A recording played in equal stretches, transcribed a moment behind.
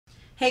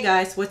Hey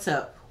guys, what's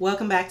up?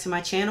 Welcome back to my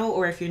channel,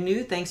 or if you're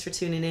new, thanks for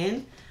tuning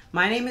in.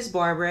 My name is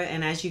Barbara,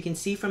 and as you can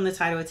see from the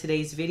title of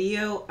today's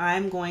video,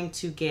 I'm going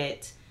to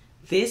get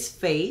this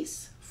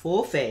face,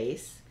 full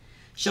face,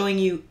 showing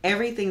you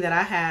everything that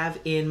I have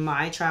in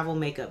my travel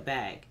makeup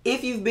bag.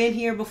 If you've been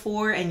here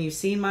before and you've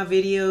seen my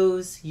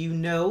videos, you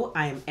know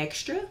I am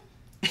extra.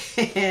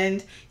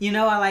 And you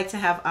know I like to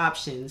have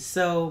options.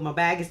 So my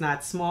bag is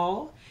not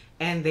small.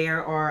 And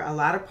there are a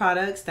lot of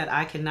products that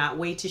I cannot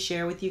wait to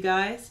share with you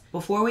guys.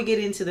 Before we get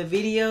into the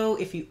video,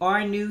 if you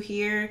are new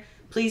here,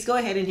 please go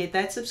ahead and hit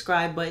that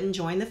subscribe button,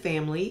 join the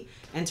family,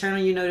 and turn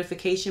on your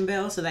notification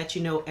bell so that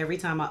you know every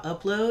time I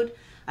upload.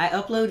 I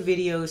upload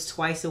videos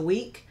twice a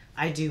week.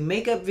 I do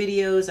makeup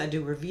videos, I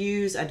do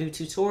reviews, I do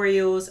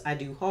tutorials, I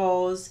do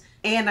hauls,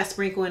 and I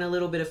sprinkle in a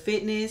little bit of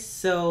fitness.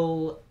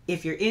 So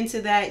if you're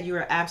into that, you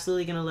are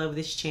absolutely gonna love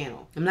this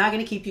channel. I'm not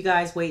gonna keep you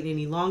guys waiting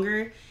any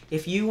longer.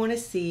 If you wanna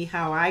see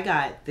how I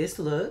got this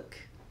look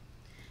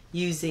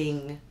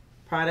using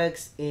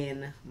products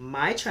in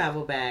my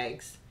travel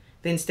bags,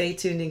 then stay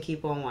tuned and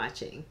keep on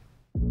watching.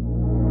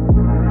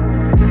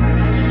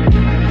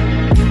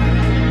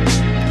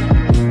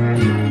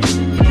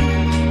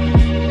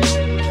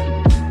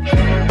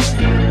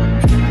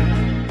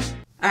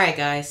 Alright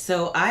guys,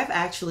 so I've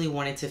actually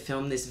wanted to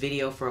film this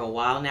video for a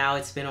while now.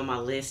 It's been on my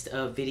list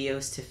of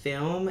videos to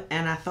film,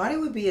 and I thought it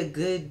would be a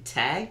good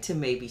tag to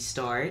maybe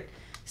start.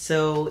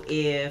 So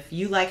if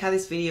you like how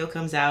this video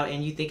comes out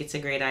and you think it's a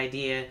great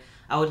idea,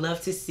 I would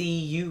love to see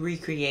you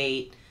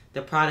recreate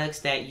the products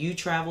that you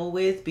travel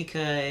with,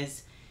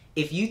 because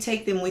if you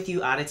take them with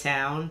you out of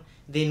town,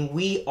 then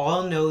we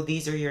all know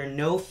these are your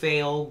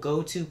no-fail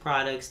go-to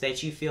products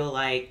that you feel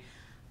like,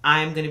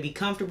 I'm going to be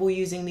comfortable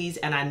using these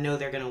and I know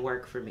they're going to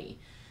work for me.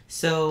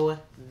 So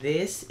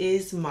this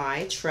is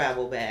my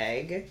travel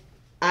bag.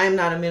 I'm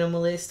not a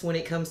minimalist when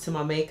it comes to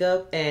my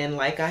makeup, and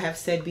like I have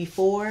said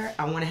before,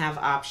 I want to have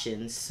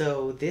options.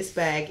 So this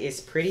bag is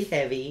pretty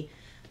heavy.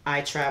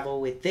 I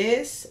travel with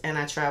this and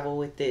I travel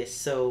with this.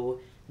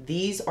 So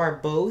these are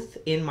both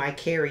in my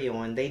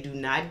carry-on. They do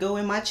not go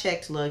in my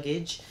checked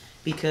luggage,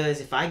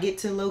 because if I get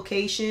to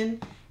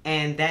location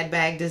and that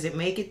bag doesn't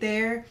make it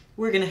there,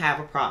 we're going to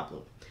have a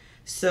problem.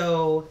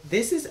 So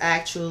this is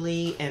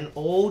actually an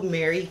old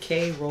Mary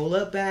Kay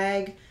roll-up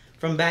bag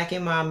from back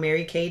in my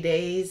Mary Kay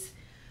days.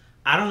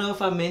 I don't know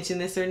if I mentioned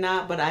this or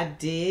not, but I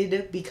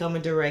did become a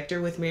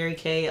director with Mary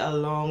Kay a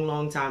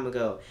long time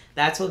ago.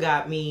 That's what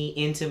got me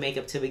into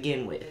makeup to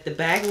begin with. The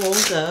bag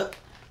rolls up.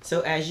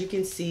 So as you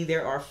can see,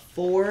 there are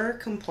 4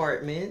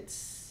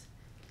 compartments.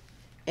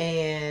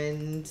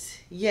 And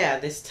yeah,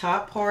 this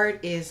top part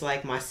is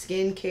like my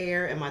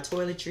skincare and my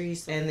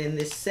toiletries. And then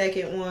this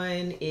second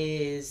one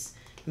is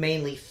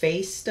mainly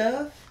face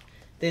stuff.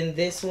 Then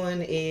this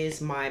one is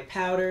my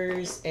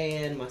powders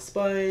and my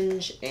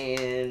sponge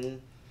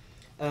and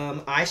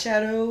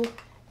eyeshadow.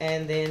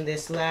 And then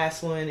this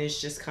last one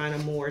is just kind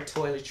of more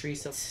toiletry.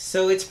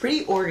 So it's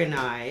pretty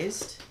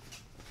organized.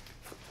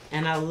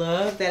 And I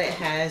love that it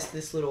has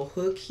this little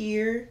hook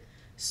here.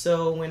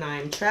 So when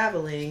I'm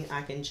traveling,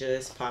 I can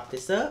just pop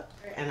this up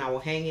and I will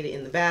hang it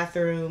in the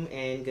bathroom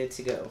and good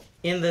to go.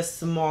 In the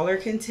smaller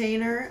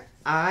container,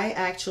 I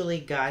actually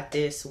got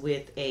this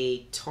with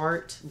a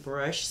Tarte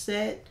brush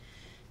set.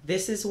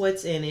 This is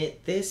what's in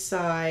it. This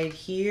side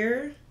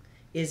here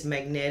is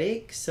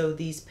magnetic. So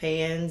these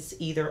pans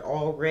either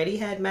already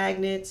had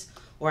magnets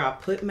or I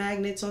put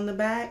magnets on the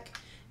back.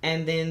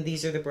 And then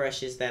these are the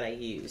brushes that I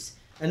use.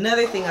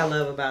 Another thing I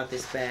love about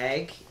this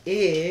bag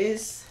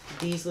is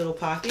these little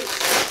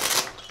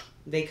pockets.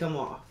 They come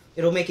off.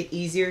 It'll make it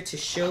easier to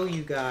show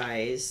you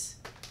guys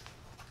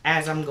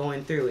as I'm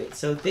going through it.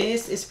 So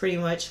this is pretty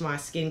much my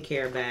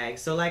skincare bag.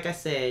 So like I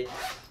said,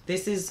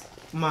 this is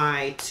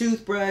my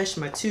toothbrush,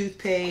 my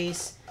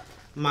toothpaste,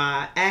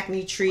 my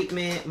acne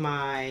treatment,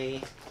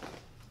 my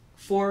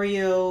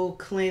Foreo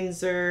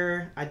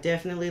cleanser. I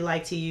definitely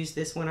like to use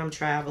this when I'm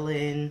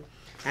traveling.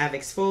 I have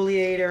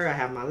exfoliator, I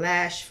have my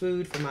lash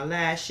food for my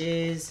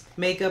lashes,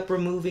 makeup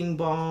removing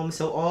balm.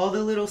 So all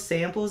the little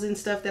samples and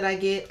stuff that I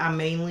get, I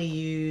mainly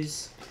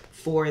use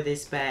for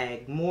this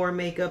bag. More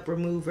makeup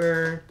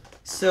remover.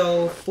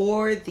 So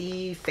for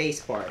the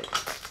face part,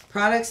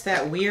 products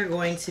that we are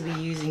going to be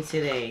using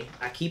today,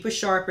 I keep a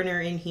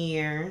sharpener in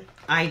here.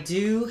 I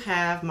do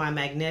have my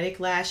magnetic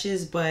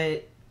lashes,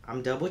 but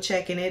I'm double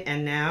checking it.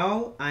 And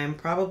now I'm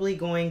probably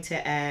going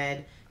to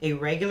add a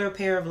regular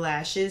pair of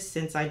lashes,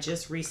 since I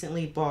just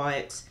recently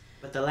bought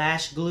the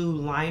Lash Glue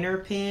liner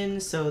pen,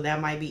 so that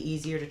might be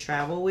easier to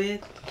travel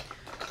with.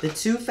 The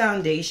 2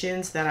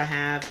 foundations that I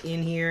have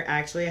in here,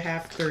 actually I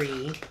have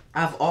 3.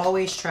 I've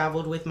always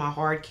traveled with my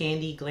Hard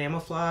Candy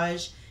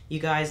Glamouflage. You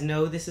guys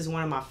know this is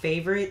one of my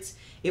favorites.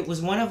 It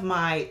was one of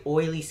my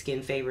oily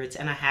skin favorites,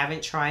 and I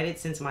haven't tried it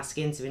since my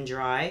skin's been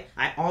dry.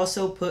 I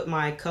also put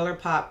my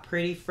ColourPop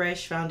Pretty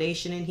Fresh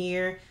foundation in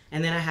here.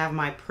 And then I have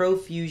my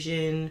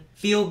Profusion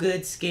Feel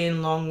Good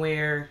Skin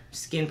Longwear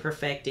Skin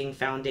Perfecting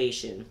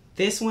Foundation.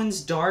 This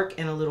one's dark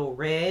and a little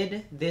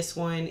red. This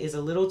one is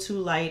a little too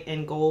light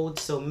and gold,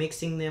 so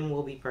mixing them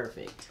will be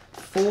perfect.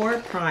 For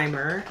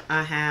primer,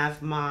 I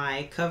have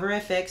my Cover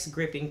FX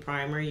gripping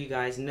primer. You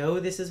guys know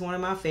this is one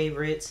of my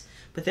favorites.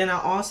 But then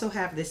I also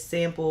have this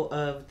sample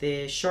of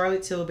the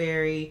Charlotte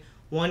Tilbury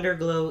Wonder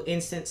Glow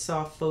Instant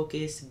Soft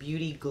Focus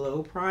Beauty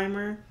Glow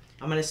Primer.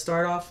 I'm going to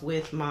start off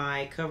with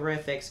my Cover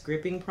FX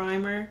gripping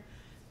primer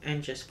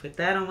and just put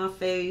that on my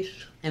face.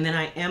 And then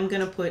I am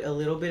going to put a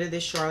little bit of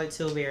this Charlotte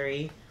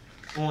Tilbury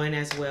on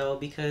as well,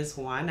 because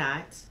why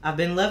not? I've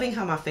been loving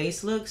how my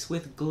face looks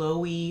with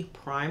glowy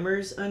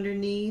primers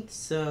underneath,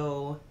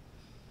 so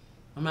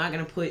I'm not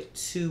gonna put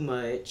too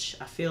much.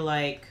 I feel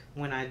like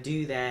when I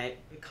do that,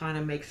 it kind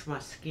of makes my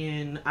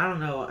skin, I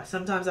don't know,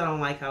 sometimes I don't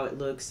like how it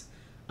looks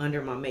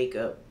under my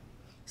makeup.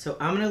 So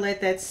I'm gonna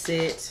let that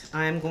sit.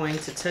 I'm going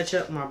to touch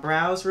up my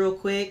brows real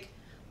quick.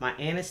 My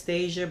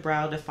Anastasia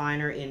Brow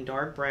Definer in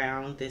dark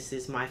brown. This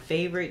is my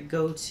favorite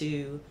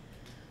go-to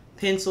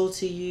pencil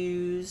to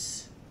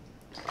use.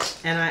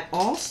 And I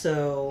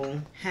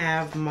also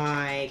have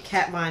my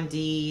Kat Von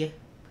D,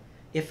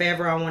 if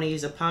ever I want to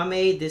use a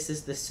pomade. This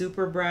is the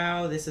Super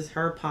Brow. This is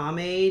her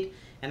pomade.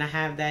 And I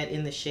have that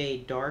in the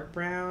shade dark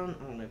brown.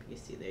 I don't know if you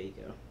can see. There you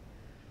go.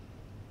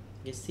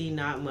 You see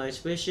not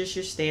much, but it's just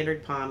your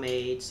standard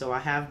pomade. So I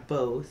have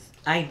both.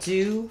 I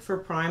do, for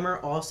primer,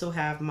 also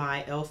have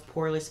my e.l.f.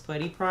 Poreless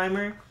Putty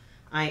Primer.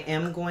 I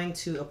am going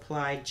to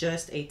apply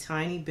just a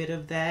tiny bit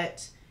of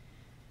that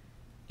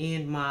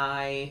in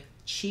my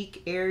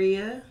cheek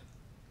area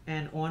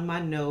and on my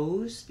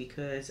nose,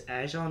 because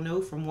as y'all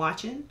know from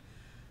watching,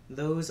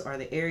 those are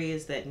the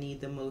areas that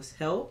need the most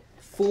help.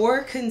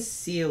 For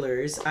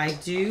concealers, I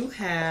do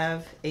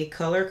have a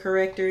color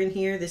corrector in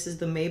here. This is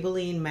the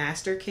Maybelline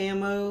Master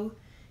Camo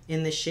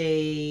in the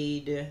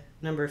shade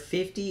number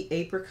 50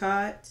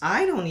 Apricot.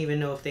 I don't even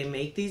know if they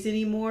make these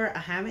anymore. I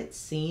haven't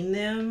seen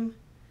them.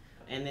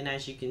 And then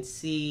as you can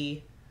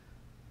see,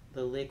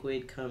 the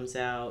liquid comes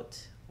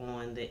out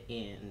on the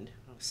end.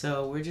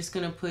 So we're just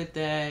gonna put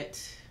that,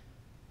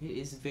 it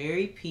is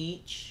very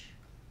peach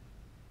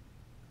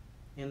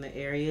in the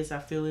areas I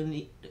feel in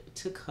need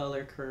to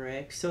color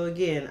correct. So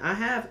again, I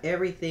have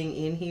everything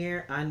in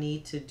here. I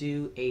need to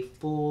do a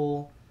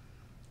full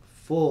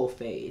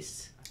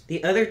face.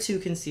 The other two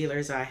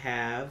concealers I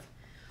have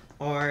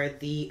are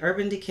the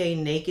Urban Decay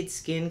Naked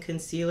Skin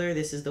Concealer.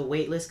 This is the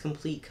Weightless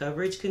Complete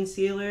Coverage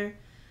Concealer.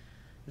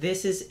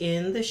 This is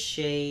in the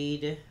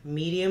shade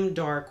Medium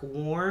Dark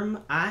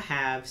Warm. I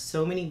have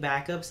so many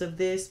backups of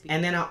this.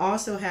 And then I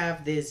also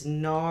have this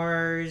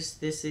NARS.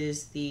 This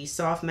is the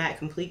Soft Matte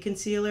Complete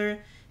Concealer.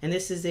 And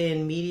this is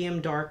in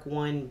Medium Dark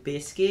 1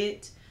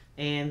 Biscuit.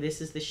 And this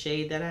is the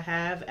shade that I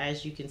have.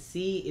 As you can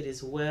see, it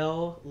is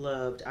well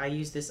loved. I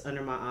use this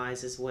under my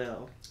eyes as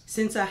well.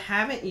 Since I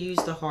haven't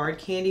used the Hard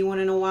Candy one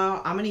in a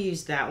while, I'm going to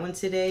use that one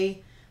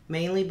today.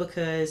 Mainly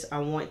because I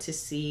want to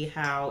see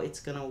how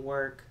it's going to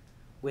work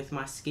with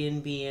my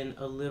skin being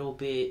a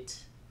lot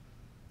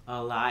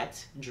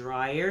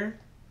drier.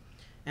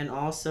 And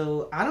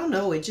also, I don't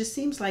know, it just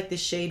seems like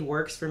this shade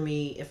works for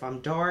me if I'm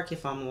dark,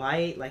 if I'm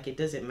light, like it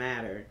doesn't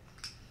matter.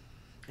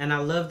 And I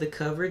love the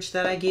coverage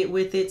that I get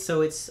with it,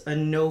 so it's a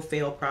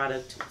no-fail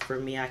product for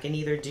me. I can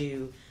either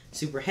do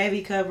super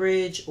heavy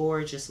coverage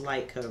or just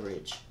light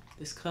coverage.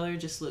 This color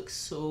just looks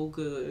so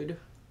good.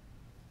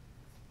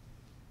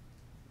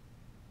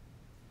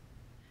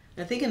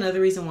 I think another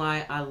reason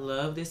why I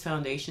love this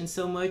foundation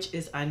so much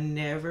is I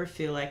never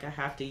feel like I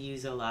have to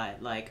use a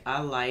lot. Like,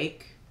 I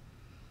like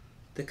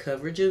the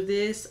coverage of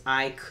this.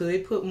 I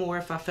could put more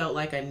if I felt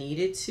like I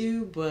needed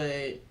to,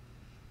 but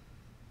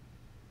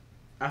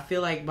I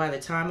feel like by the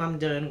time I'm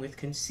done with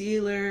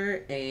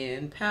concealer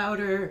and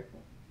powder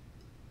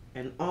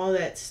and all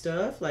that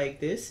stuff,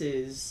 like, this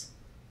is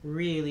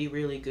really,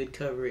 really good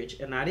coverage.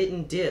 And I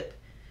didn't dip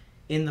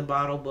in the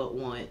bottle but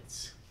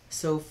once.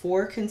 So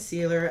for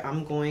concealer,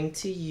 I'm going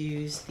to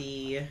use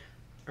the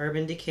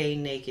Urban Decay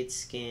Naked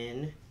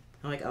Skin.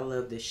 Like, I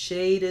love the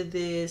shade of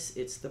this.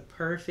 It's the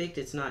perfect,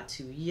 it's not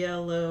too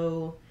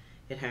yellow.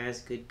 It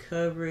has good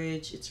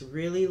coverage. It's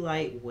really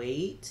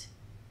lightweight,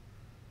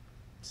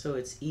 so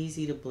it's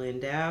easy to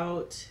blend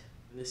out.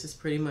 This is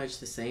pretty much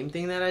the same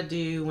thing that I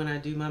do when I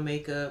do my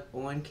makeup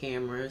on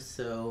camera,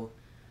 so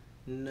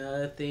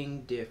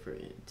nothing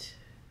different.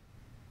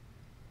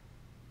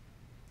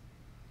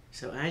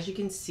 So as you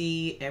can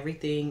see,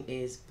 everything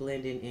is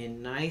blending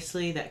in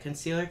nicely. That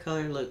concealer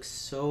color looks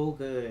so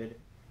good.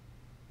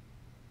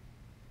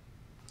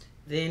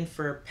 Then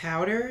for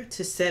powder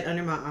to set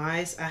under my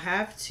eyes, I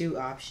have two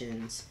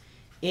options.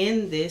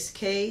 In this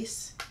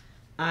case,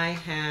 I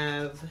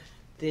have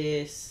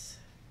this,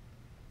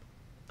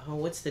 oh,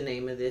 what's the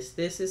name of this?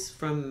 This is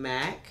from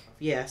MAC.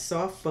 Yeah,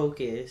 Soft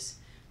Focus.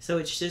 So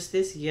it's just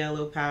this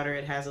yellow powder.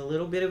 It has a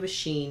little bit of a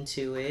sheen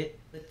to it.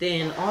 But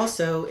then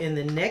also in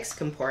the next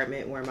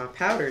compartment where my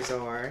powders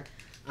are,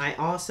 I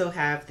also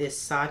have this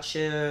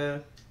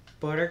Sacha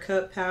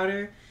Buttercup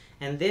powder.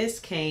 And this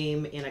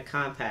came in a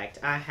compact.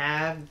 I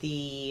have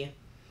the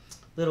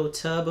little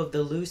tub of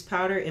the loose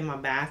powder in my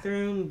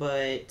bathroom,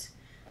 but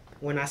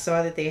when I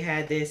saw that they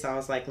had this, I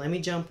was like, let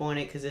me jump on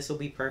it because this will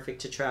be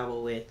perfect to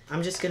travel with.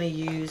 I'm just going to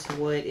use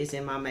what is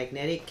in my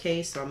magnetic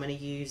case. So I'm going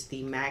to use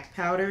the MAC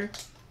powder,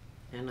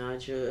 and I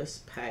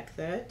just pack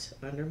that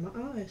under my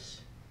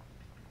eyes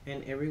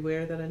and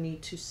everywhere that I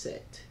need to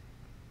set.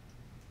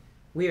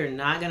 We are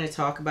not going to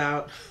talk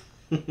about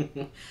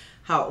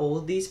how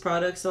old these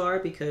products are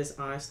because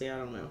honestly, I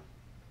don't know.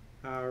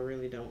 I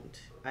really don't.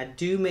 I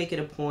do make it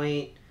a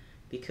point,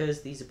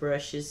 because these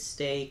brushes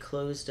stay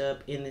closed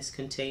up in this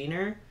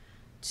container,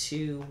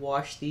 to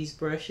wash these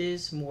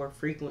brushes more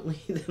frequently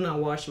than I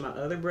wash my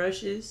other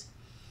brushes.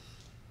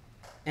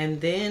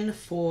 And then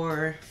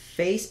for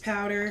face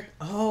powder,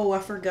 oh, I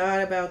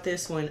forgot about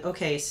this one.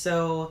 Okay,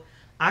 so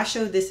I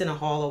showed this in a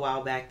haul a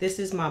while back. This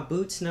is my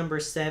Boots number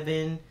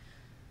 7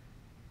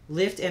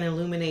 Lift and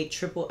Illuminate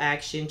Triple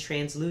Action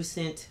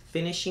Translucent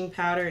Finishing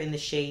Powder in the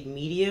shade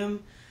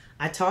Medium.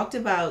 I talked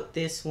about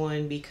this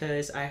one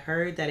because I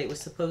heard that it was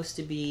supposed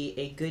to be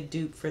a good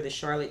dupe for the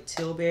Charlotte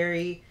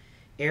Tilbury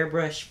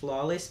Airbrush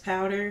Flawless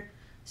Powder.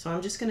 So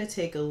I'm just going to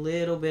take a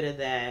little bit of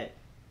that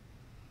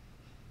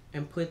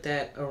and put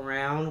that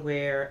around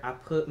where I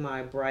put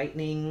my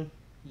brightening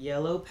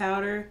yellow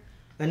powder.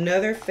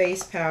 Another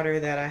face powder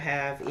that I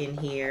have in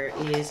here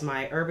is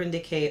my Urban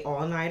Decay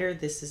All Nighter.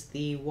 This is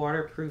the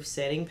waterproof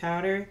setting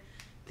powder.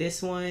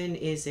 This one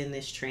is in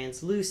this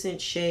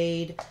translucent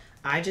shade.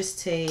 I just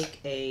take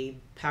a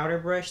powder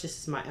brush, this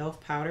is my e.l.f.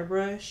 powder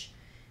brush,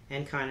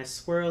 and kind of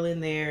swirl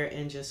in there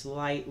and just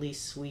lightly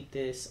sweep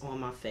this on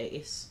my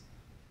face.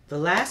 The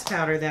last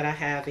powder that I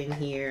have in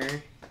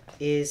here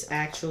is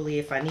actually,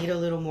 if I need a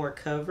little more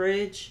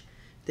coverage,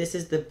 this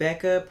is the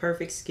Becca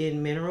Perfect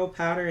Skin Mineral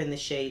Powder in the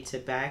shade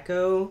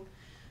Tobacco.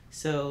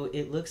 So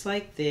it looks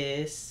like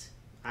this.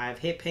 I've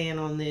hit pan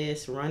on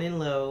this, running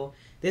low.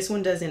 This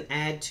one doesn't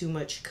add too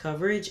much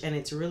coverage and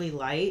it's really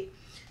light.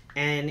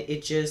 And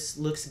it just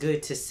looks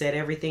good to set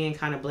everything and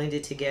kind of blend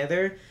it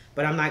together.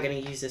 But I'm not going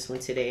to use this one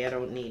today. I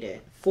don't need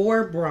it.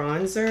 For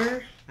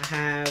bronzer, I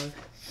have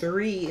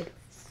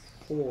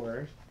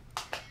 4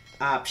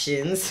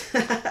 options.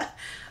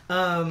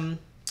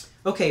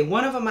 Okay,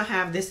 one of them I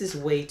have, this is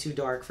way too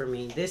dark for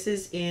me. This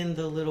is in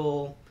the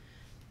little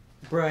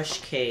brush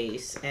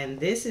case. And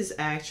this is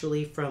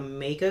actually from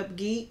Makeup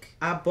Geek.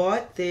 I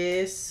bought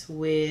this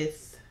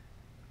with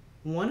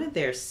one of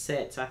their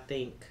sets, I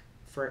think,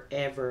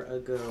 forever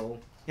ago.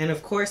 And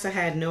of course I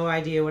had no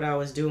idea what I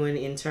was doing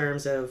in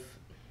terms of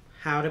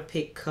how to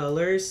pick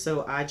colors,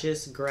 so I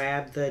just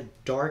grabbed the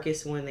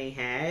darkest one they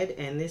had,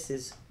 and this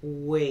is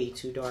way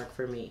too dark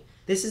for me.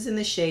 This is in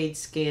the shade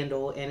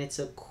Scandal, and it's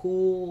a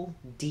cool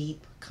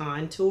deep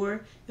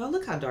contour. Y'all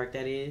look how dark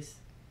that is.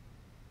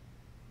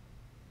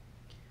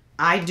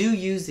 I do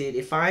use it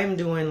if I'm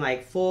doing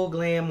like full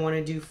glam, want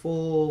to do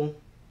full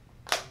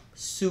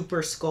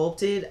super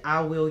sculpted,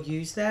 I will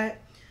use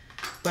that.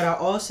 But I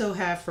also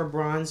have for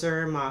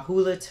bronzer my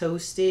Hoola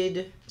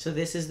Toasted. So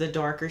this is the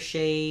darker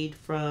shade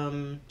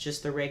from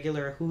just the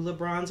regular Hoola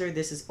bronzer.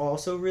 This is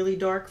also really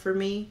dark for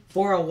me.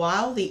 For a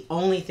while, the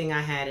only thing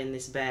I had in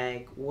this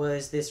bag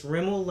was this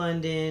Rimmel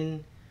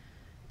London.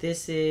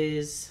 This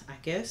is, I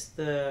guess,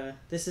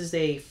 this is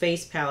a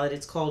face palette.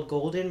 It's called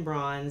Golden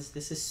Bronze.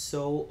 This is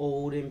so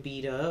old and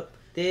beat up.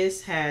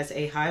 This has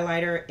a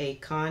highlighter, a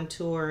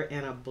contour,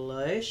 and a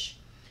blush.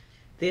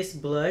 This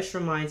blush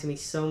reminds me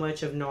so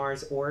much of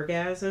NARS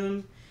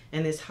Orgasm.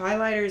 And this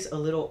highlighter is a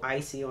little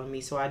icy on me,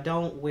 so I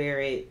don't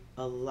wear it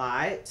a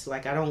lot.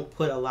 Like, I don't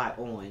put a lot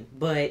on.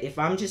 But if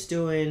I'm just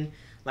doing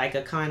like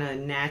a kind of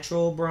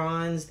natural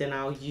bronze, then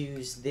I'll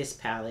use this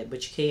palette.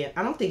 But you can't,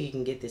 I don't think you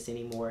can get this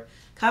anymore.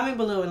 Comment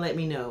below and let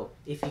me know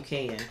if you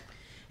can.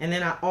 And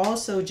then I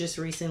also just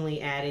recently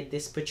added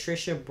this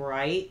Patricia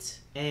Bright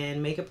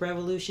and Makeup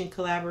Revolution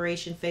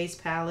collaboration face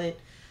palette.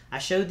 I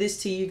showed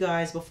this to you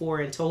guys before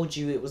and told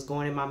you it was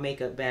going in my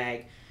makeup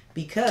bag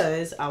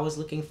because I was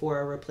looking for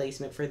a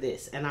replacement for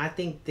this. And I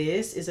think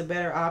this is a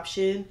better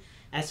option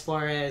as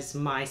far as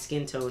my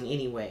skin tone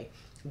anyway.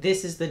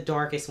 This is the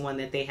darkest one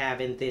that they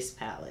have in this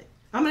palette.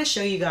 I'm going to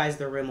show you guys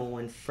the Rimmel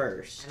one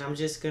first. And I'm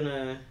just going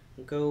to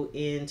go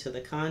into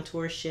the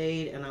contour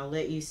shade and I'll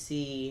let you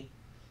see,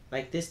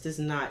 like, this does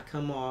not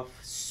come off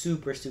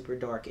super, super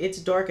dark. It's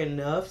dark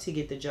enough to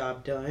get the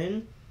job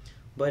done,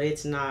 but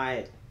it's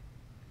not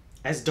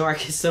as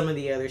dark as some of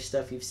the other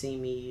stuff you've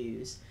seen me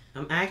use.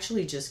 I'm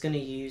actually just going to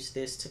use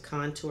this to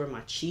contour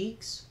my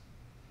cheeks.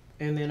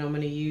 And then I'm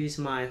going to use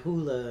my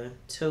Hoola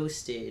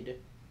Toasted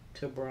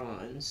to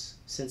bronze,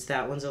 since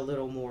that one's a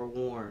little more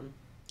warm.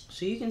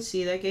 So you can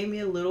see that gave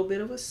me a little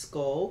bit of a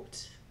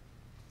sculpt.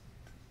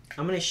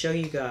 I'm going to show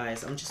you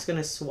guys. I'm just going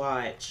to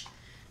swatch.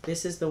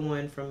 This is the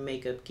one from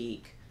Makeup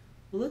Geek.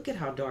 Look at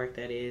how dark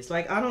that is.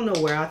 Like, I don't know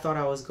where I thought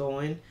I was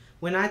going.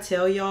 When I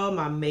tell y'all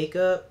my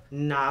makeup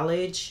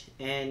knowledge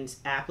and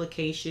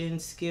application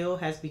skill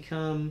has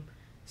become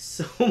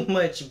so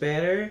much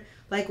better,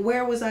 like,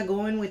 where was I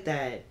going with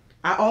that?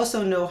 I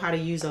also know how to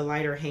use a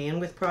lighter hand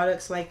with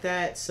products like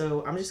that,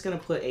 so I'm just going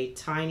to put a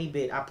tiny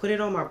bit. I put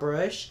it on my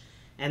brush,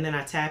 and then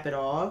I tap it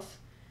off,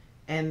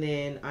 and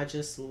then I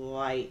just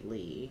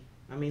lightly,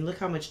 I mean, look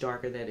how much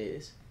darker that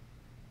is.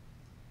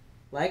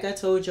 Like I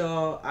told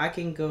y'all, I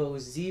can go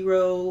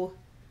 0,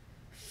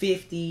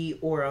 50,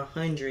 or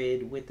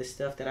 100 with the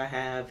stuff that I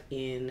have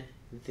in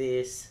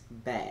this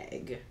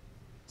bag.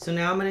 So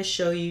now I'm going to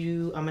show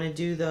you, I'm going to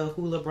do the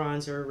Hoola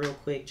bronzer real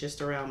quick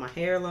just around my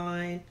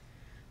hairline.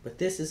 But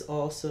this is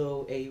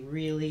also a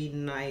really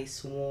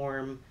nice,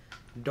 warm,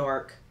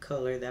 dark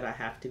color that I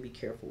have to be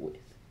careful with.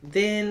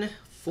 Then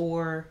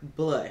for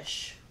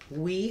blush,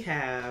 we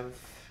have,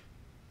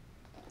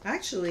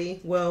 actually,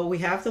 well, we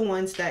have the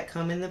ones that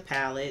come in the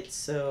palette.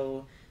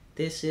 So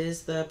this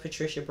is the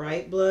Patricia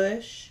Bright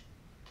blush.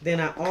 Then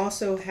I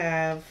also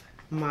have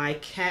my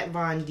Kat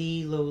Von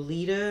D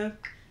Lolita.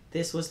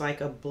 This was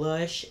like a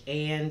blush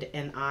and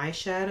an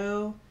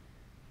eyeshadow.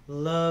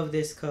 Love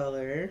this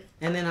color.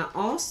 And then I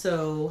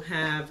also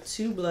have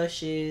 2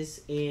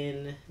 blushes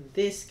in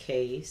this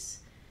case.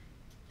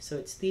 So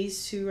it's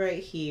these 2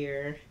 right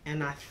here.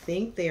 And I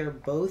think they are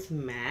both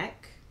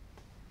MAC.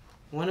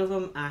 One of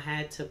them I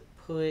had to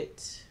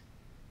put,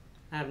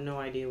 I have no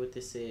idea what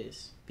this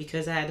is,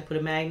 because I had to put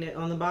a magnet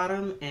on the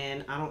bottom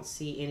and I don't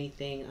see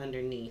anything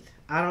underneath.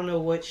 I don't know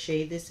what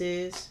shade this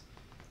is.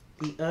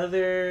 The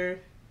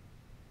other,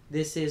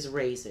 this is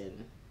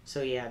Raisin.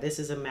 So yeah, this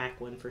is a MAC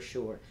one for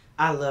sure.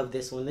 I love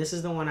this one. This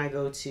is the one I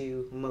go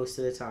to most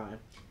of the time.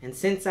 And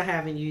since I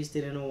haven't used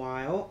it in a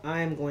while,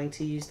 I'm going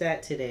to use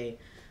that today.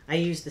 I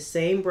used the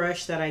same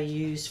brush that I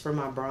used for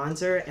my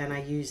bronzer, and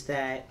I used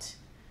that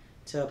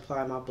to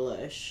apply my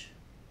blush.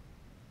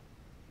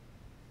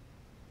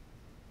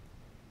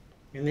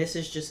 And this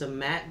is just a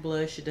matte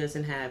blush. It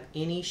doesn't have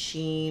any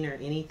sheen or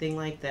anything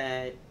like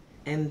that.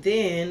 And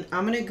then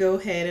I'm going to go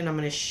ahead and I'm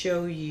going to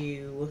show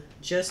you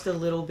just a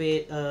little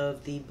bit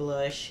of the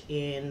blush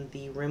in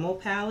the Rimmel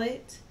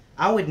palette.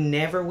 I would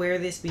never wear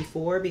this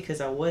before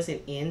because I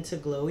wasn't into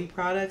glowy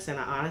products, and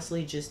I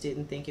honestly just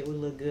didn't think it would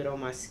look good on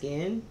my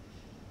skin.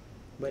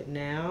 But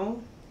now,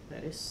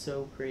 that is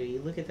so pretty.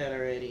 Look at that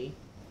already.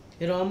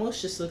 It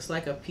almost just looks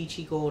like a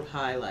peachy gold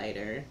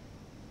highlighter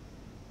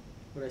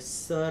with a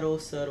subtle,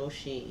 subtle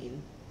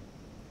sheen.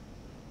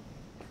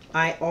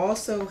 I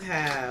also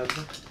have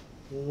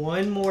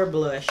one more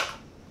blush,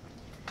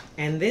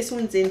 and this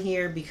one's in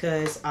here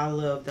because I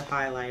love the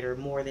highlighter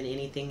more than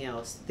anything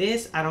else.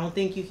 This I don't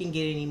think you can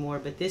get anymore,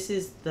 but this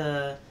is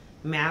the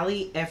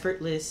Mally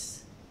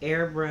Effortless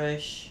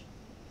Airbrush.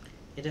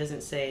 It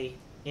doesn't say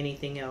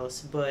anything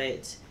else,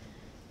 but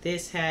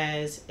this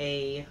has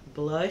a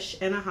blush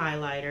and a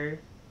highlighter,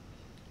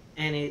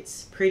 and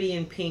it's Pretty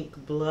in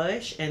Pink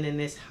blush, and then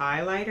this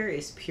highlighter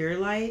is Pure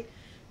Light.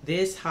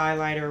 This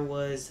highlighter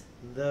was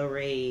the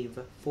rave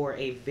for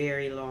a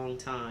very long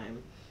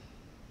time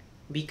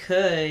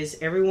because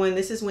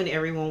this is when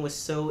everyone was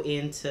so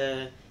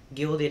into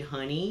Gilded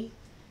Honey,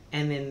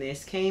 and then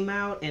this came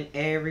out and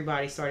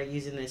everybody started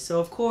using this, so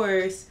of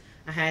course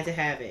I had to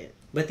have it.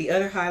 But the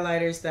other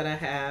highlighters that I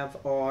have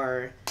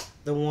are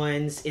the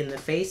ones in the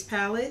face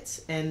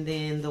palettes, and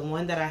then the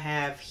one that I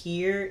have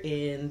here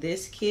in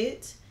this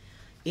kit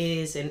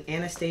is an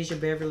Anastasia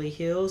Beverly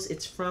Hills.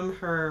 It's from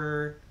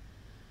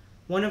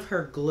one of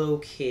her glow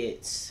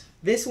kits.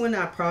 This one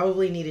I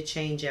probably need to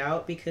change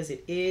out because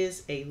it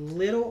is a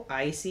little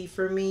icy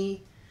for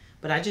me,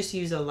 but I just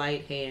use a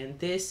light hand.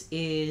 This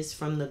is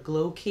from the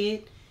glow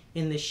kit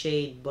in the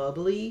shade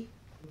Bubbly.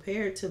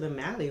 Compared to the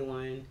Mally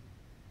one,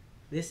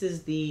 this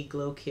is the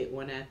glow kit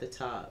one at the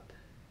top,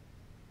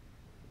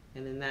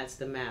 and then that's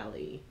the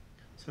Mally.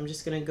 So I'm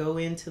just gonna go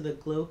into the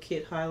glow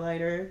kit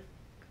highlighter.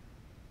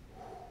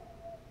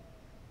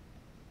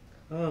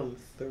 Come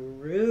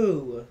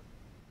through.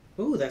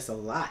 Ooh, that's a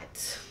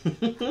lot.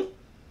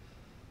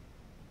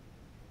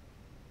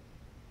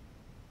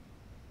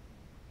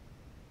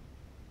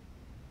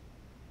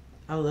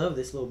 I love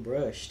this little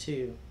brush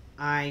too.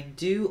 I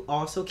do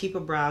also keep a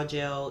brow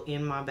gel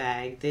in my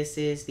bag. This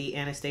is the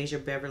Anastasia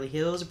Beverly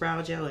Hills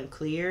brow gel in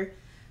clear.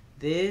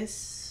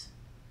 This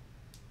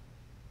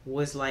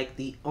was like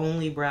the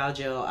only brow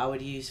gel I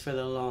would use for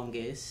the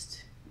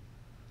longest.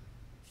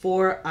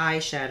 For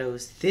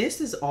eyeshadows,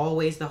 this is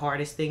always the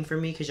hardest thing for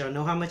me because y'all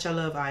know how much I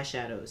love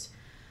eyeshadows.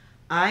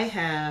 I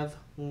have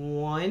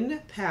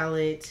one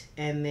palette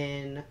and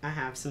then I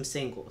have some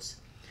singles.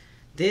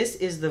 This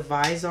is the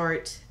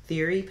Visart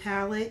Theory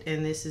palette,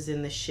 and this is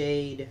in the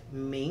shade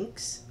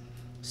Minx.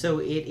 So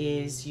it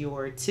is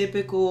your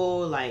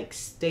typical like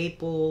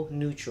staple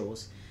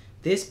neutrals.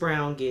 This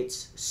brown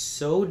gets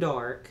so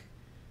dark,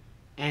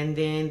 and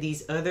then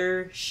these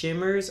other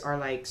shimmers are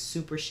like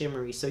super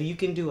shimmery. So you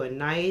can do a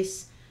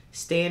nice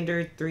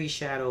standard 3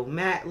 shadow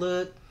matte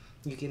look.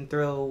 You can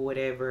throw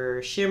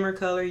whatever shimmer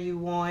color you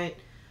want.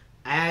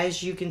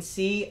 As you can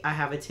see, I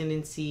have a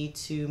tendency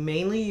to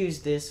mainly use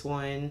this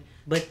one,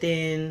 but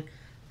then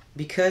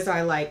because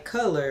I like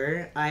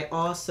color, I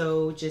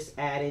also just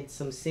added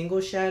some single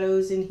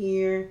shadows in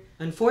here.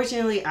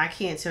 Unfortunately, I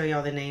can't tell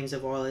y'all the names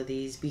of all of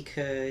these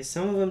because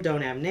some of them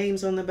don't have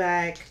names on the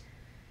back,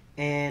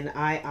 and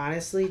I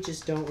honestly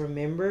just don't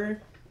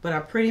remember. But I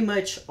pretty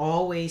much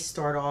always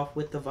start off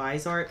with the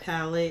Visart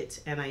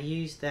palette, and I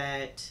use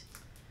that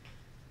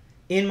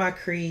in my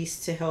crease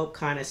to help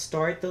kind of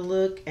start the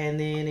look, and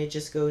then it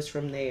just goes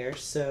from there.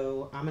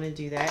 So I'm gonna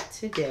do that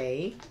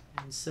today.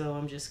 And so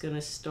I'm just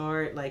gonna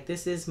start, like,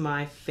 this is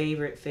my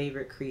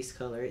favorite crease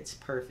color. It's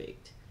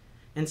perfect.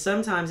 And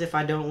sometimes if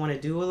I don't want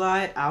to do a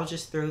lot, I'll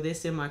just throw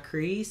this in my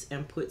crease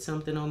and put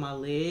something on my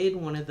lid,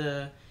 one of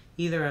the,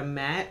 either a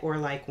matte or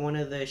like one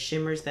of the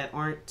shimmers that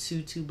aren't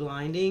too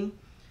blinding,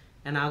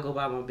 and I'll go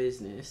about my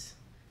business.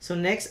 So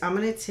next I'm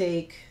gonna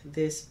take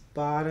this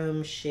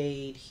bottom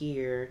shade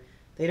here.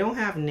 They don't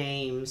have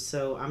names,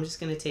 so I'm just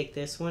gonna take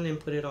this one and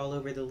put it all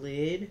over the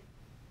lid.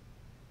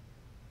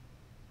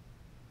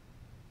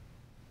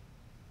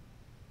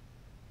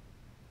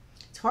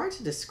 It's hard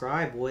to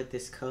describe what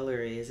this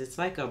color is. It's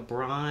like a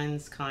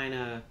bronze kind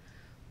of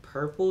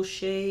purple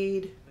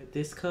shade, but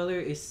this color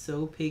is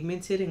so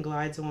pigmented and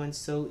glides on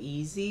so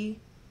easy.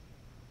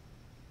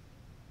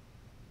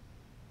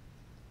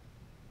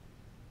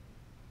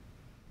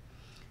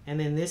 And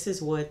then this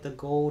is what the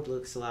gold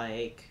looks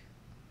like.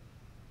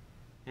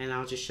 And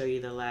I'll just show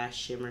you the last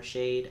shimmer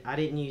shade. I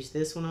didn't use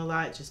this one a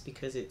lot just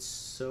because it's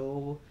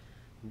so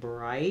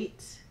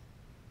bright.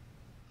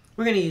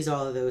 We're going to use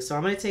all of those. So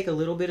I'm going to take a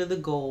little bit of the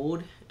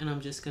gold and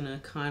I'm just going to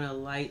kind of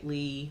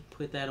lightly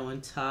put that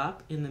on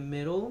top in the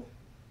middle.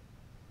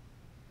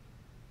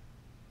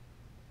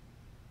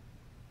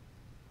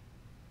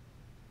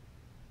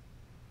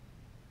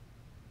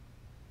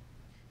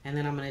 And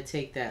then I'm going to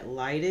take that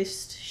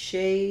lightest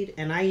shade,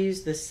 and I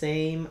use the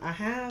same,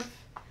 I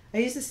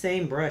use the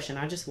same brush and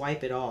I just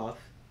wipe it off.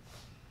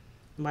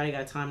 Nobody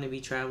got time to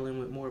be traveling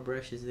with more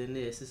brushes than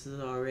this. This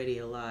is already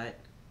a lot.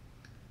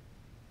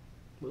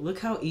 But look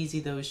how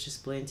easy those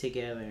just blend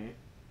together.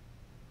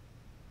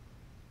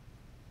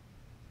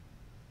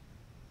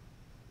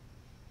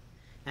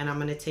 And I'm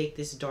going to take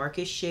this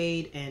darkest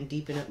shade and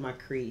deepen up my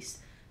crease.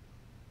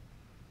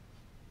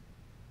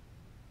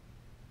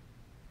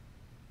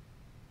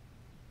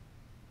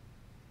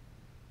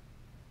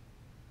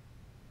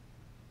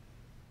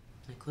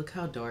 Like, look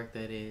how dark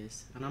that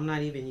is. And I'm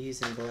not even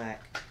using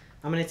black.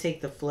 I'm going to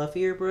take the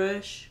fluffier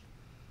brush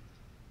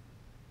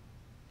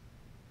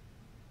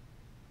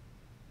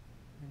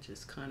and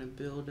just kind of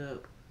build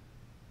up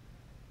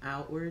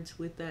outwards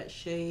with that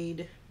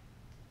shade.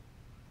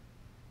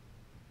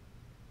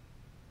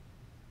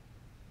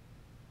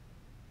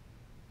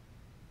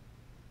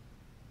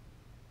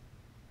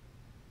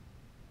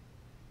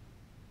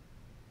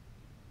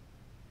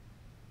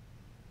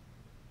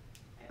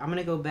 I'm going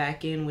to go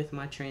back in with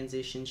my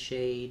transition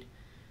shade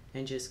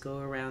and just go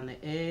around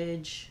the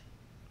edge.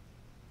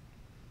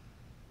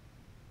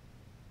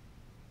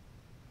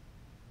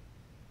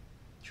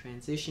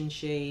 Transition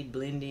shade,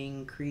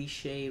 blending, crease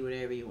shade,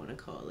 whatever you want to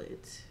call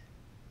it.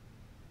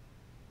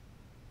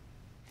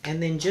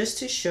 And then just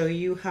to show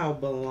you how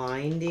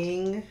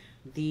blinding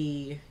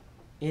the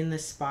In the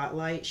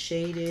Spotlight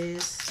shade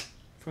is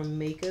from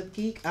Makeup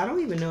Geek. I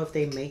don't even know if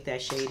they make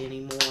that shade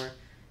anymore.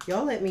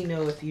 Y'all let me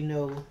know if you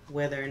know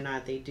whether or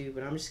not they do,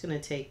 but I'm just going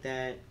to take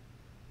that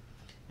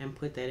and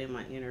put that in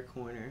my inner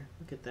corner.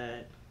 Look at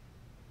that.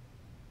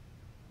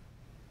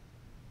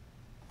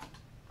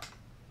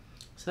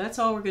 So that's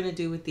all we're going to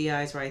do with the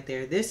eyes right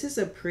there. This is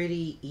a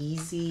pretty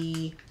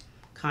easy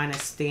kind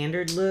of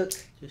standard look.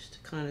 Just to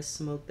kind of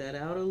smoke that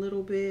out a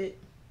little bit.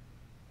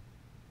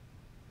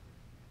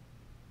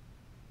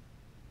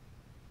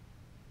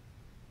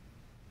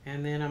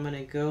 And then I'm going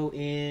to go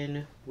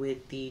in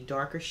with the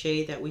darker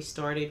shade that we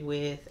started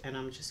with, and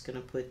I'm just going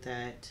to put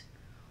that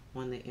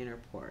on the inner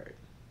part.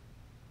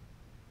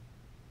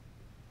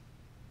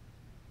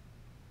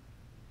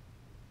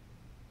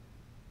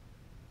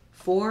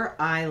 For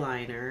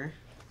eyeliner,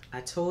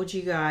 I told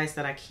you guys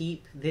that I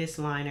keep this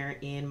liner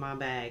in my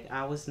bag.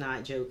 I was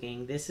not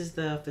joking. This is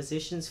the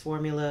Physicians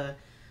Formula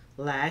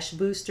Lash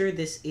Booster.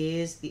 This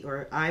is the,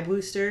 or Eye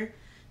Booster.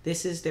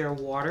 This is their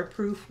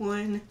waterproof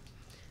one.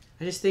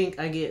 I just think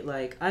I get,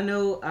 like, I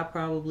know I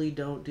probably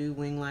don't do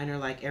wing liner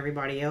like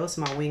everybody else.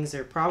 My wings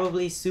are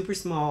probably super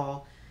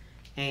small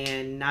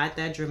and not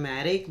that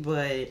dramatic,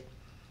 but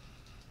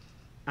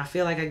I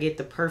feel like I get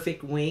the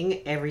perfect wing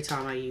every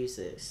time I use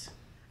this.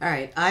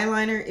 Alright,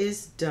 eyeliner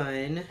is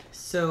done.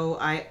 So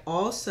I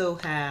also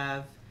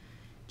have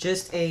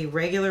just a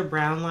regular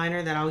brown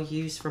liner that I'll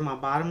use for my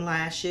bottom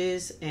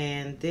lashes,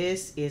 and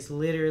this is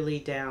literally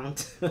down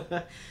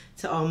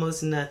to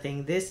almost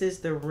nothing. This is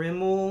the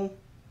Rimmel,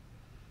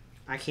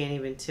 I can't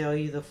even tell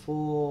you the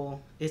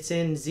full, it's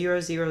in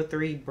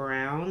 003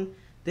 brown.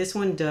 This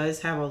one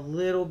does have a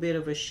little bit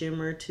of a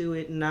shimmer to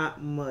it,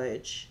 not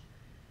much.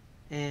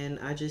 And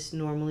I just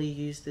normally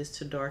use this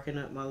to darken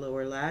up my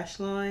lower lash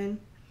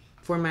line.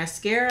 For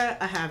mascara,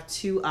 I have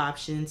two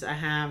options. I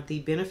have the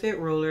Benefit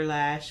Roller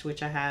Lash,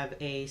 which I have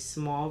a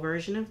small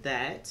version of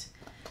that.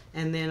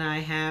 And then I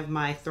have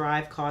my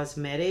Thrive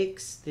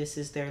Cosmetics. This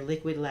is their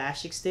liquid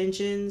lash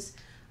extensions.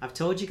 I've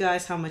told you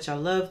guys how much I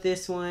love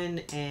this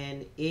one,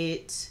 and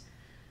it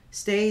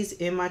stays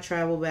in my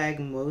travel bag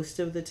most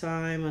of the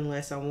time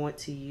unless I want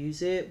to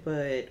use it.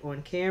 But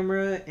on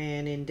camera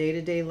and in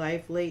day-to-day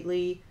life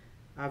lately,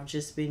 I've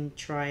just been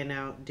trying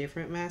out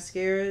different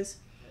mascaras.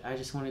 I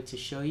just wanted to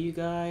show you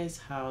guys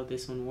how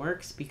this one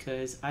works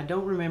because I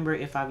don't remember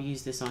if I've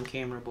used this on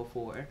camera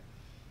before.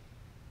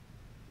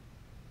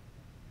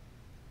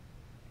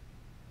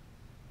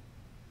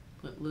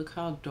 But look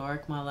how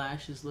dark my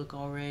lashes look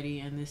already,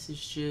 and this is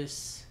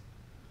just,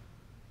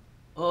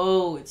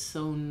 oh, it's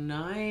so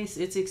nice.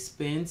 It's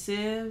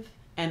expensive,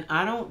 and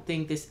I don't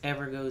think this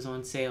ever goes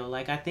on sale.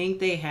 Like, I think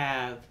they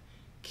have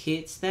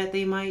kits that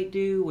they might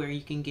do where you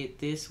can get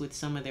this with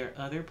some of their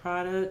other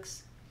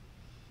products,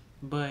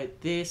 but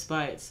this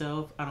by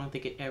itself, I don't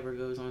think it ever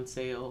goes on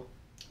sale.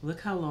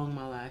 Look how long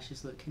my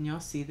lashes look. Can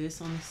y'all see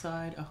this on the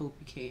side? I hope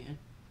you can.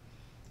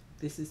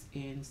 This is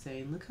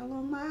insane. Look how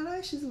long my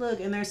eyelashes look,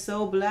 and they're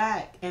so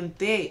black and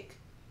thick.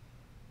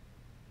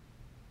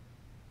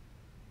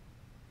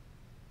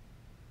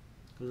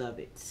 Love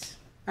it.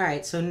 All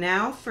right, so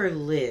now for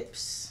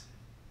lips.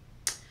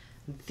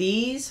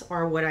 These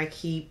are what I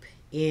keep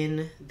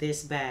in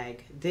this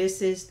bag.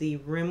 This is the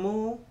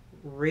Rimmel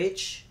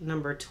Rich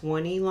number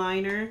 20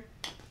 liner.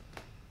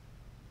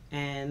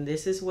 And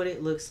this is what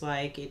it looks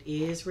like. It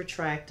is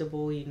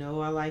retractable. You know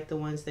I like the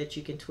ones that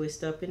you can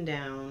twist up and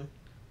down,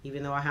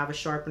 even though I have a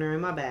sharpener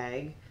in my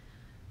bag.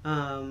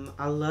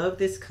 I love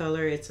this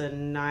color. It's a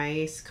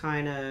nice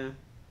kind of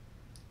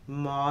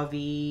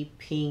mauvey,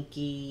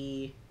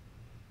 pinky.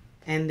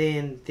 And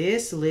then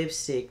this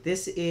lipstick.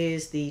 This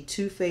is the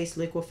Too Faced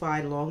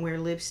Liquefied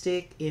Longwear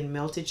Lipstick in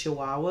Melted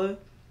Chihuahua.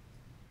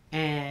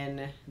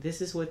 And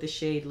this is what the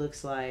shade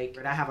looks like.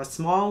 I have a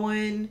small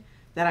one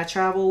that I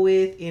travel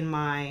with in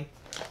my...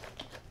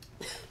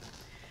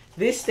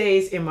 This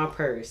stays in my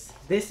purse.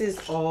 This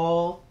is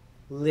all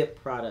lip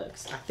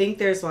products. I think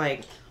there's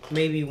like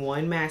maybe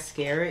one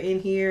mascara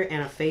in here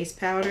and a face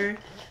powder,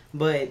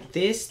 but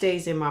this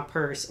stays in my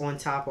purse on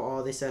top of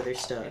all this other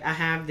stuff. I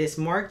have this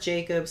Marc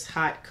Jacobs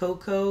Hot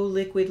Cocoa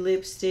liquid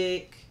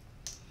lipstick.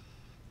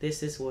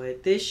 This is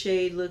what this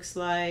shade looks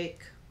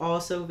like.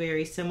 Also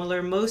very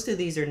similar. Most of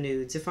these are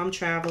nudes. If I'm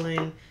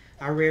traveling,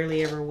 I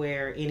rarely ever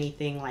wear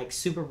anything like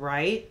super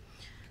bright.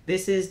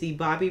 This is the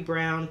Bobbi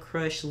Brown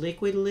Crush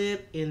Liquid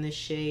Lip in the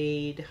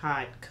shade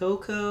Hot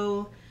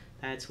Cocoa.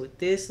 That's what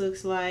this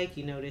looks like.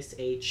 You notice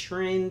a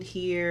trend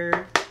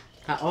here.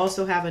 I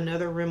also have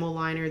another Rimmel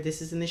liner.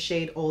 This is in the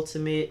shade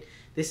Ultimate.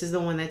 This is the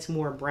one that's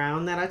more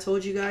brown that I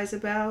told you guys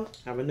about.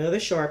 I have another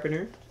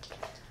sharpener.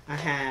 I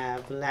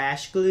have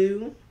lash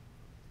glue,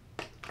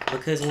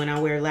 because when I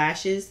wear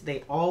lashes,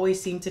 they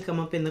always seem to come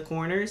up in the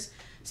corners.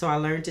 So I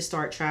learned to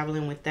start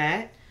traveling with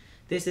that.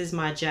 This is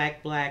my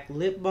Jack Black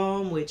lip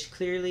balm, which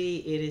clearly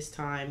it is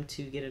time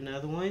to get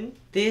another one.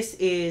 This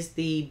is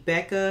the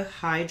Becca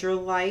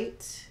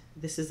Hydrolite.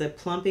 This is a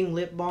plumping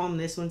lip balm.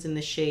 This one's in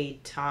the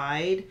shade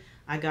Tide.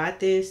 I got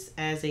this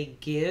as a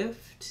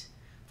gift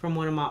from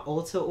one of my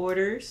Ulta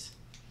orders.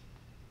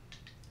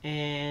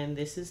 And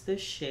this is the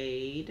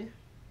shade.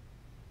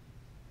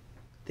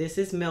 This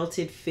is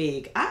Melted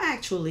Fig. I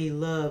actually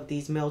love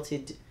these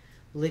melted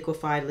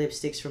liquefied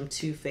lipsticks from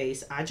Too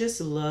Faced. I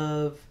just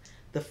love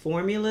the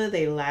formula.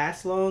 They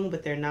last long,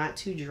 but they're not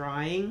too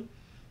drying.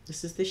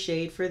 This is the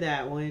shade for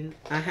that one.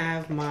 I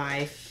have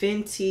my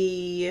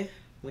Fenty,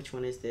 which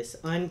one is this?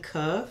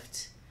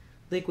 Uncuffed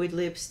liquid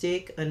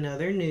lipstick,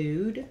 another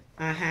nude.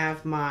 I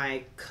have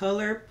my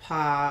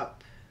ColourPop,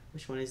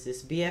 which one is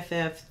this?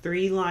 BFF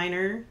 3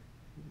 liner.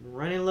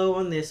 Running low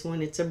on this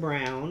one. It's a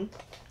brown.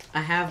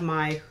 I have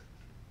my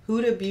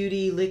Huda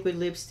Beauty liquid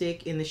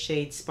lipstick in the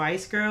shade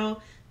Spice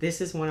Girl.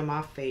 This is one of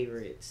my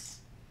favorites.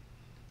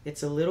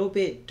 It's a little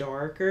bit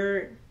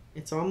darker.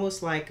 It's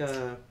almost like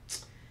a...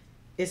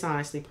 It's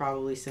honestly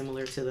probably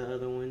similar to the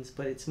other ones,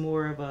 but it's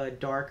more of a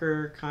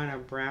darker kind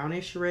of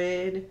brownish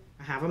red.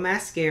 I have a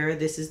mascara.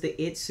 This is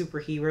the It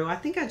Superhero. I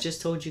think I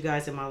just told you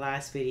guys in my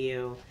last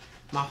video,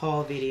 my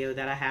haul video,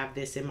 that I have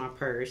this in my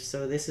purse.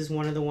 So this is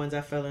one of the ones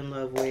I fell in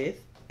love with.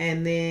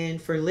 And then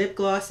for lip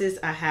glosses,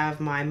 I have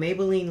my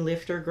Maybelline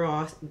Lifter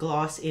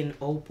Gloss in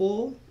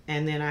Opal.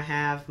 And then I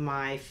have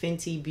my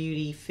Fenty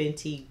Beauty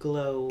Fenty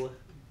Glow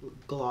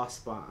Gloss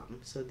Bomb.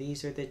 So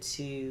these are the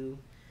two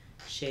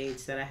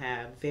shades that I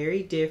have.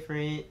 Very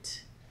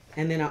different.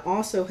 And then I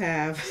also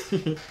have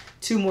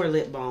two more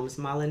lip balms.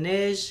 My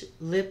Laneige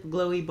Lip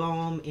Glowy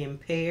Balm in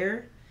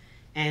Pear.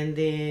 And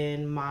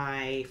then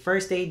my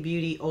First Aid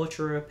Beauty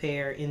Ultra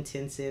Repair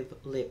Intensive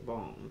Lip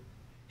Balm.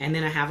 And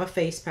then I have a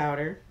face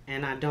powder,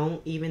 and I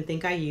don't even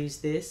think I use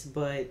this,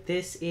 but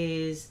this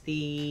is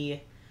the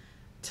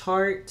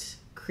Tarte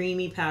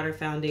Creamy Powder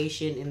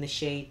Foundation in the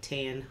shade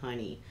Tan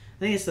Honey. I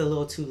think it's a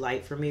little too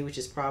light for me, which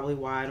is probably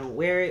why I don't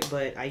wear it,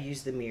 but I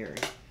use the mirror.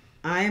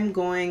 I'm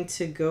going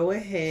to go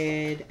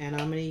ahead and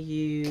I'm going to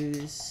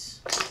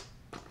use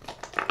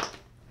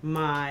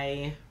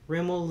my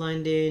Rimmel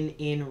London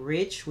in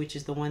Rich, which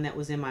is the one that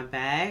was in my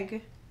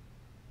bag.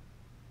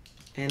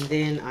 And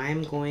then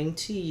I'm going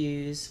to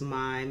use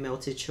my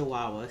Melted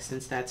Chihuahua,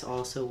 since that's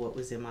also what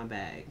was in my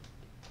bag.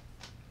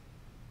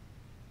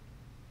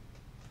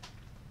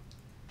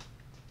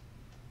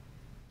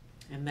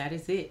 And that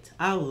is it.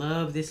 I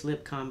love this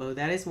lip combo.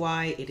 That is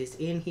why it is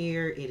in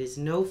here. It is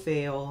no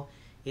fail.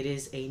 It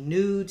is a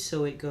nude,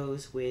 so it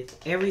goes with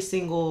every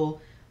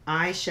single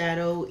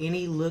eyeshadow,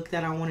 any look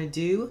that I want to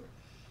do.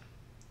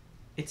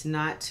 It's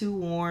not too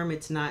warm,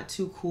 it's not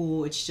too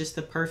cool, it's just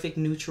the perfect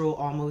neutral,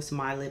 almost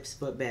My Lips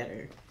but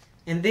better.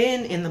 And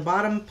then in the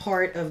bottom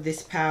part of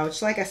this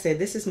pouch, like I said,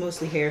 this is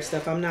mostly hair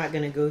stuff. I'm not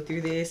going to go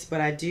through this,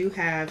 but I do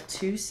have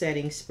 2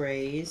 setting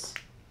sprays.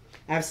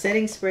 I have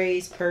setting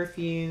sprays,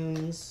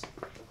 perfumes,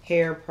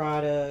 hair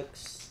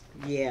products,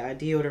 yeah,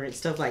 deodorant,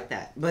 stuff like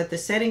that. But the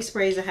setting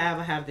sprays I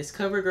have this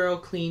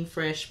CoverGirl Clean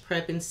Fresh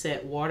Prep and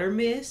Set Water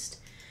Mist.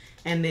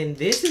 And then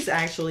this is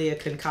actually a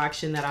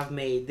concoction that I've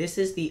made. This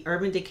is the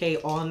Urban Decay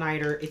All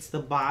Nighter. It's the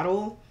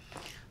bottle,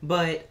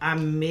 but I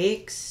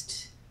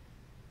mixed.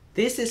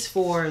 This is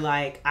for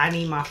like, I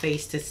need my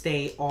face to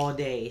stay all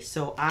day.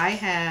 So I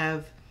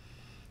have,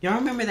 y'all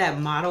remember that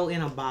Model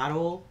in a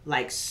Bottle,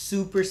 like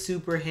super,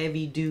 super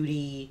heavy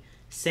duty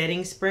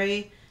setting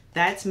spray?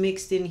 That's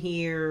mixed in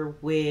here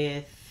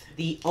with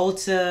the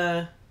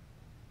Ulta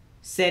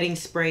setting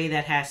spray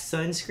that has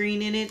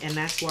sunscreen in it. And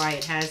that's why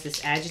it has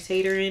this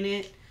agitator in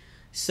it.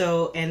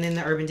 So, and then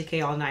the Urban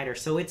Decay All Nighter.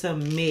 So it's a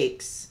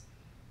mix.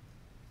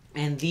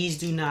 And these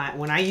do not,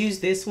 when I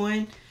use this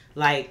one,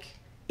 like,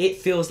 it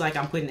feels like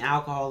I'm putting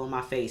alcohol on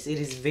my face. It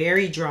is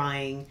very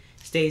drying,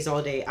 stays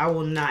all day. I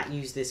will not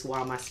use this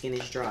while my skin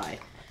is dry.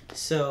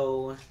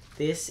 So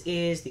this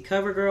is the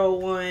CoverGirl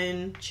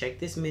one. Check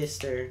this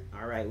mister.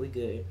 All right, we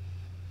good.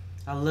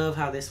 I love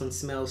how this one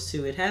smells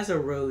too. It has a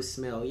rose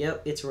smell.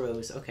 Yep, it's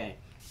rose. Okay.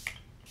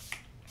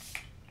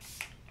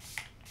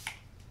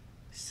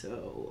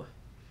 So,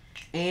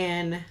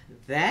 and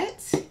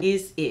that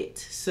is it.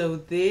 So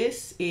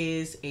this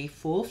is a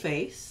full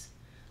face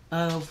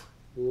of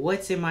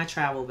what's in my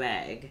travel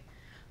bag.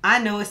 I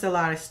know it's a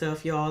lot of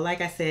stuff, y'all.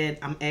 Like I said,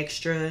 I'm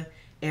extra.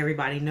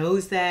 Everybody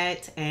knows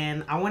that.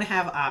 And I want to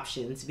have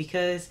options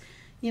because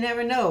you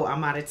never know.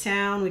 I'm out of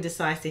town. We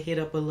decide to hit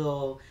up a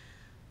little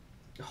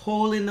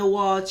hole in the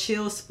wall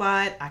chill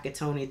spot. I could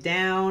tone it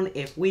down.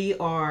 If we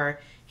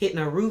are hitting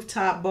a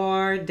rooftop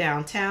bar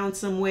downtown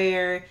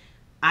somewhere,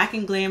 I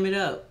can glam it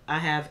up. I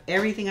have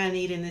everything I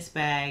need in this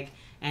bag,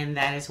 and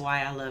that is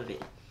why I love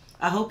it.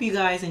 I hope you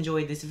guys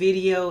enjoyed this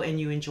video and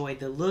you enjoyed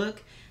the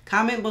look.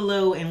 Comment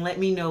below and let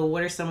me know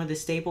what are some of the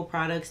staple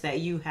products that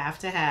you have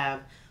to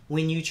have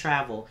when you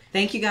travel.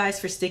 Thank you guys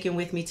for sticking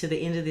with me to the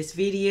end of this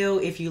video.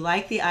 If you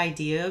like the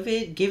idea of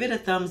it, give it a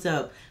thumbs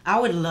up. I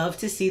would love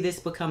to see this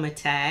become a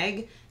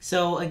tag.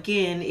 So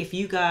again, if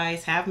you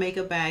guys have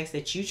makeup bags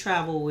that you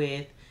travel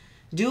with,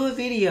 do a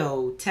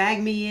video,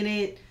 tag me in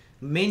it,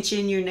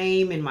 mention your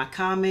name in my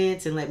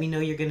comments and let me know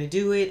you're gonna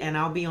do it, and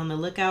I'll be on the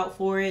lookout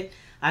for it.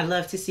 I'd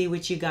love to see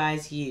what you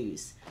guys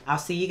use. I'll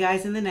see you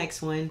guys in the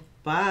next one.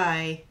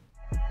 Bye.